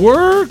heading into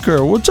work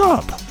or what's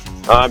up?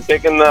 I'm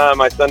taking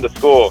my son to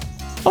school.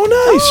 Oh,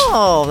 nice.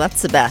 Oh,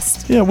 that's the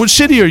best. Yeah, what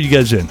city are you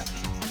guys in?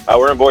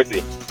 We're in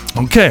Boise.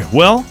 Okay,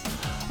 well,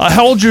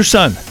 how old's your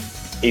son?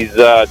 He's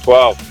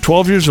 12.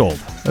 12 years old.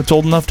 That's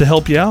old enough to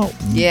help you out.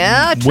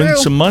 Yeah, Win true.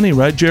 some money,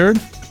 right,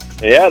 Jared?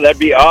 Yeah, that'd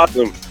be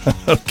awesome.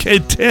 Okay,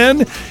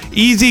 10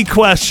 easy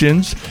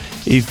questions.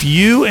 If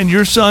you and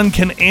your son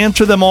can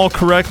answer them all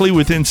correctly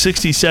within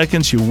 60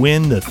 seconds, you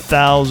win the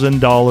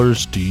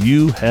 $1,000. Do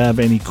you have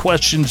any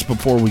questions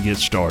before we get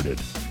started?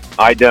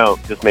 I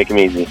don't. Just make him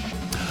easy.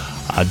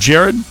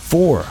 Jared,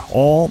 for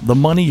all the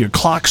money, your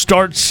clock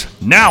starts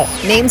now.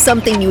 Name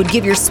something you would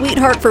give your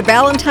sweetheart for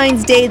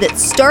Valentine's Day that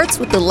starts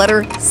with the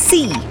letter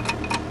C.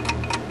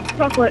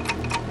 Chocolate.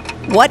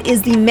 What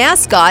is the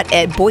mascot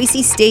at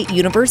Boise State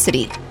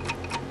University?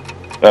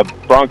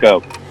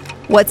 Bronco.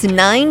 What's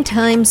 9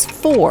 times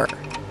 4?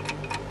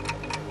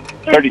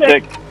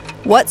 36.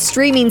 What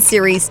streaming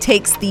series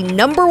takes the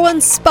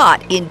 #1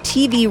 spot in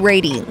TV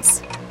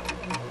ratings?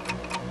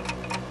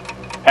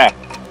 Pass.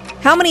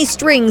 How many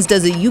strings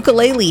does a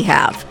ukulele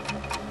have?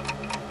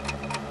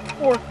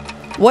 4.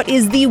 What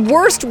is the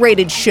worst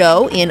rated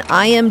show in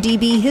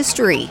IMDb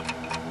history?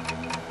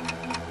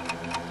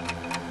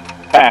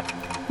 Pass.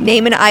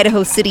 Name an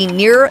Idaho city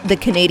near the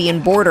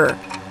Canadian border.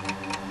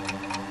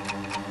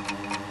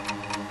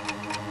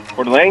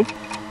 Coeur d'Alene.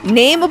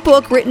 Name a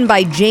book written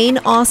by Jane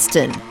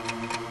Austen.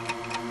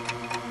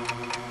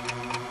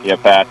 Yeah,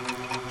 Pat.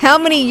 How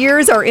many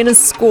years are in a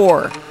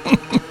score?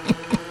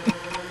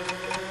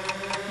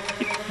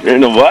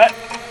 In a what?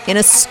 In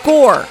a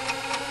score.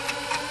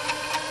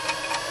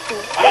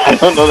 I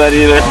don't know that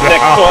either.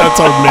 Next one. That's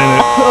our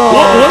minute.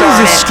 What is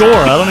a score?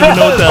 I don't even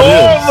know what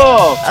that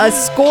Horrible. A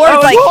score That is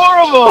was like.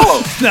 horrible.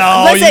 is.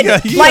 No,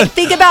 Listen, like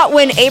think about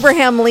when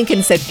Abraham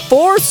Lincoln said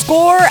 40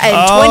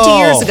 and 20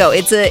 years ago.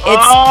 It's 20 years.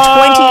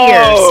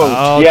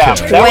 Okay. Yeah,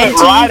 that went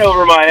 20 right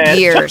over my head.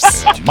 Years.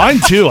 Mine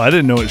too. I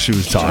didn't know what she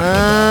was talking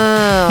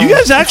about. Oh, You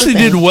guys that's actually the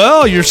thing. did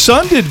well. Your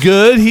son did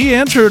good. He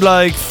answered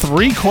like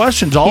 3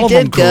 questions, all You of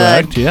them did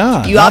good. correct.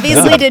 Yeah. You not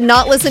obviously bad. did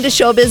not listen to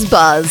Showbiz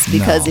Buzz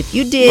because if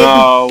you did,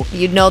 No.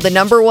 you'd know the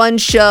number 1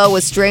 show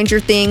was Stranger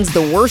Things.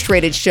 The worst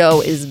rated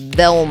show is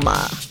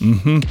Velma.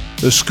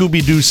 The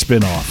Scooby-Doo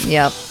spinoff.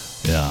 Yep.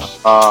 Yeah.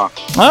 All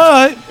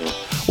right.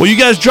 Well, you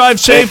guys drive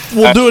safe.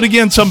 We'll do it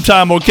again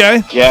sometime,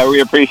 okay? Yeah,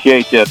 we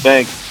appreciate you.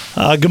 Thanks.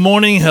 Good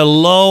morning.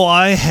 Hello.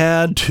 I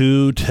had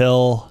to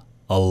tell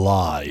a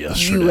lie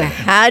yesterday. You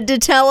had to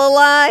tell a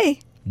lie?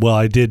 Well,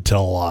 I did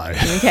tell a lie.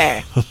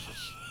 Okay.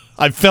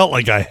 I felt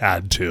like I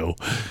had to,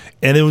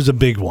 and it was a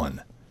big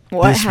one.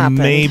 What this happened?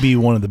 may be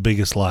one of the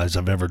biggest lies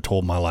I've ever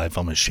told in my life.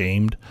 I'm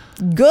ashamed.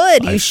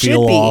 Good. You I should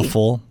feel be.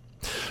 awful.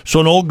 So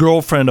an old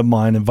girlfriend of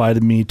mine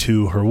invited me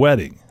to her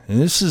wedding.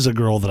 And this is a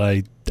girl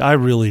that I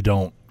really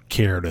don't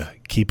care to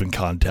keep in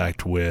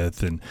contact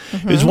with. And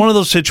it was one of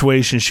those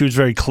situations. She was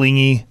very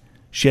clingy.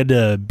 She had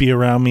to be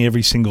around me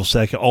every single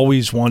second.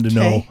 Always wanted to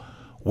know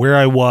where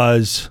I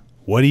was.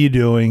 What are you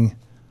doing?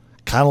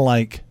 Kind of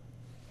like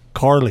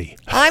Carly.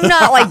 I'm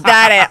not like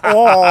that at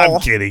all. I'm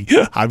kidding.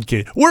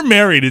 We're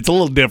married. It's a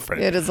little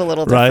different. It is a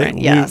little Right?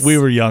 different, yes. We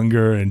were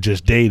younger and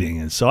just dating.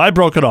 And so I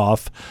broke it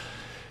off.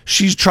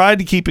 She's tried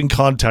to keep in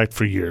contact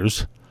for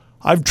years.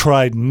 I've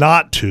tried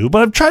not to,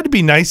 but I've tried to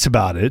be nice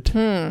about it.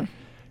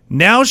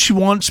 Now she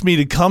wants me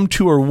to come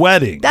to her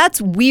wedding.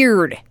 That's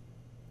weird.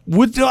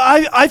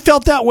 I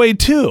felt that way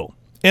too.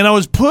 And I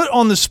was put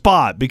on the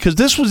spot because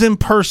this was in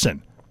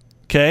person.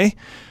 Okay?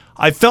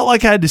 I felt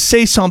like I had to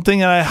say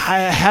something and I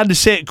had to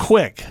say it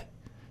quick.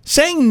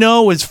 Saying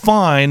no is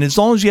fine as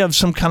long as you have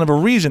some kind of a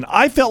reason.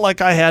 I felt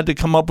like I had to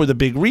come up with a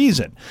big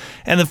reason.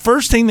 And the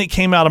first thing that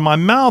came out of my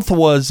mouth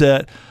was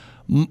that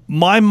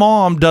my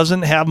mom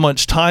doesn't have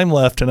much time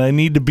left and I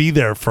need to be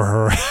there for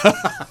her.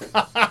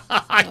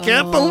 I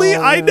can't believe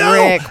I know.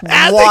 Rick,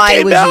 As it why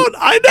came would out, you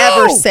I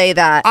know. ever say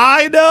that?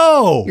 I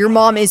know. Your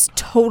mom is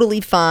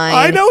totally fine.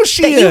 I know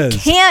she But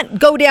is. You can't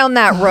go down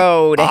that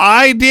road.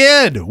 I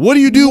did. What do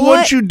you do What?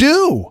 once you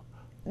do?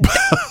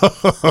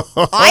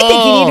 I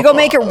think you need to go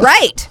make it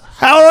right.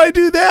 How do I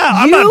do that?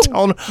 I'm not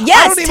telling her. I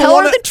Yes, don't even tell her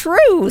wanna- the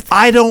truth.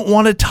 I don't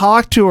want to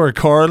talk to her,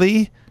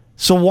 Carly.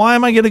 So why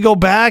am I going to go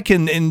back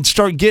and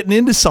start getting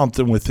into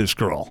something with this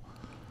girl?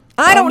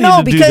 I don't need know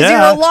to do because you're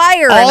that. a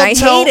liar and I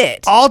hate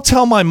it. I'll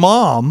tell my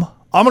mom.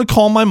 I'm going to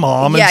call my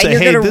mom Yeah, and say, you're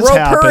hey, gonna this rope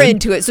happened. her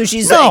into it. So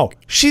she's No, like,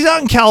 she's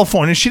out in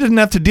California. She doesn't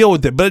have to deal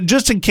with it. But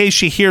just in case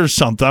she hears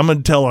something, I'm going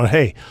to tell her,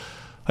 hey,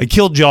 I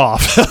killed you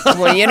off.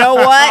 well, you know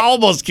I what?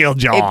 almost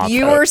killed you off. If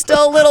you were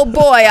still a little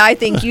boy, I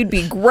think you'd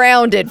be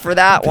grounded for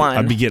that one.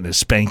 I'd be getting a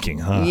spanking,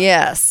 huh?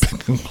 Yes.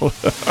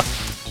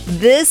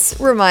 This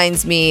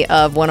reminds me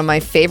of one of my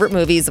favorite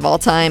movies of all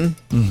time,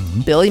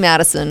 Billy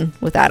Madison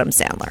with Adam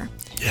Sandler.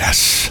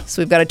 Yes.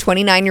 So we've got a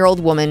 29-year-old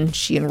woman.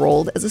 She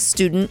enrolled as a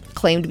student,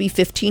 claimed to be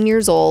 15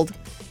 years old.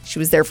 She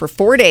was there for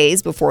 4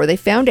 days before they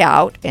found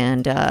out,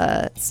 and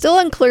still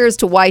unclear as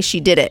to why she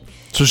did it.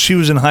 So she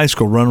was in high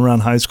school, running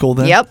around high school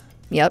then?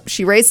 Yep.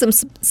 She raised some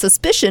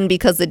suspicion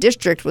because the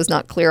district was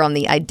not clear on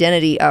the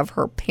identity of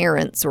her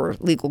parents or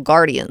legal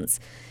guardians.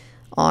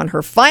 On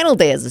her final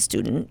day as a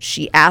student,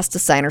 she asked to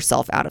sign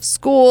herself out of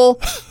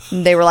school.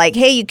 They were like,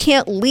 hey, you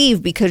can't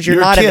leave because you're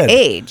You're a not kid. of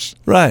age.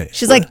 Right.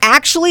 She's like,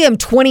 actually, I'm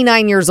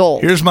 29 years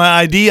old. Here's my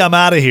ID. I'm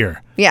out of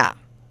here. Yeah.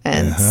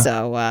 And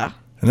so And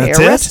they that's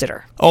arrested it?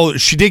 her. Oh,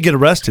 she did get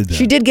arrested then.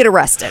 She did get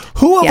arrested.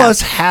 Who of Yeah.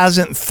 us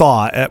hasn't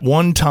thought at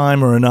one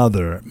time or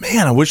another,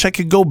 man, I wish I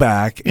could go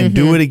back and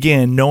do it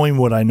again knowing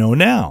what I know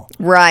now?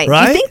 Right. Do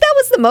Right? you think that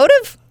was the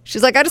motive?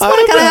 She's like, I just want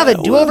to kind of have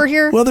a do-over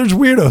here. Well, there's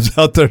weirdos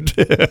out there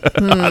too.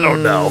 I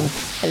don't know.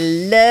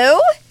 Hello?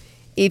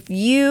 If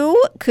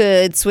you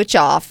could switch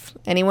off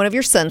any one of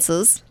your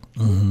senses,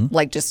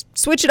 like just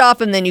switch it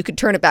off and then you could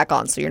turn it back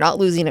on so you're not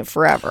losing it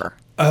forever,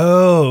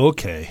 Oh,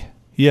 okay.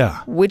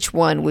 Yeah. which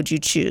one would you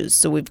choose?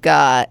 So we've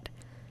got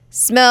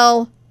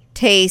smell,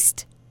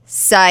 taste,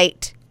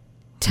 sight,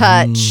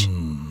 touch,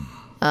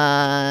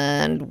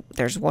 and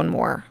there's one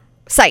more.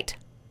 Sight.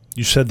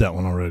 You said that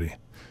one already.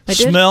 I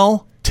did?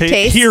 Smell,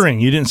 Taste? hearing.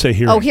 You didn't say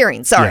hearing. Oh,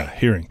 hearing. Sorry. Yeah,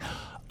 hearing.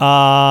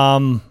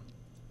 I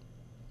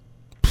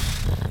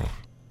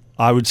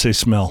would say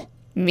smell.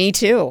 Me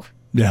too.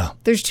 Yeah.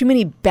 There's too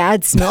many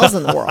bad smells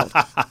in the world.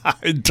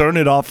 Turn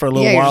it off for a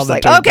little Yeah, you're while, just then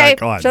like, turn okay, it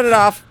back on. shut it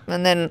off.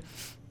 And then,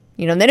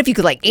 and then if you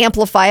could like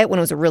amplify it when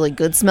it was a really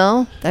good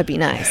smell, that'd be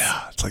nice.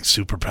 It's like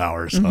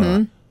superpowers.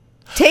 Huh?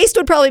 Taste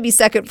would probably be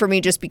second for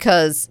me just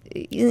because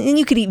and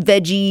you could eat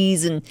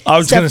veggies and I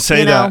was going to say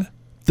you know. that.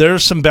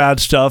 There's some bad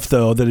stuff,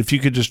 though, that if you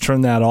could just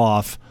turn that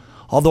off.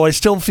 Although I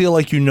still feel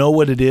like you know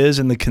what it is,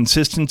 and the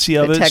consistency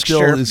of The it texture.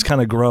 still is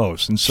kind of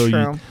gross. And so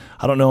True.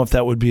 I don't know if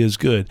that would be as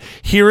good.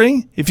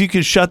 Hearing, if you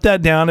could shut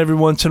that down every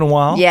once in a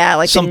while. Yeah,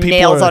 like some the people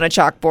nails are- on a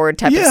chalkboard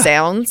type Yeah. of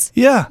sounds.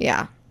 Yeah.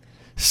 Yeah.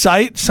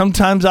 Sight,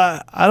 sometimes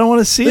I don't want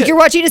to see Like it. you're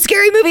watching a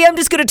scary movie, I'm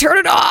just going to turn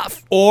it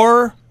off.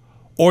 Or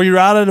you're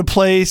out at a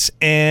place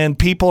and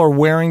people are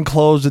wearing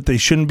clothes that they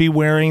shouldn't be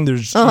wearing.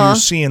 You're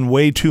seeing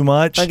way too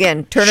much.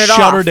 Again, turn it Shut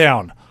off. her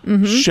down.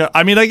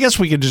 I mean, I guess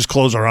we could just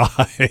close our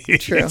eyes.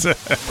 True.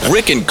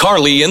 Rick and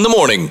Carly in the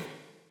morning.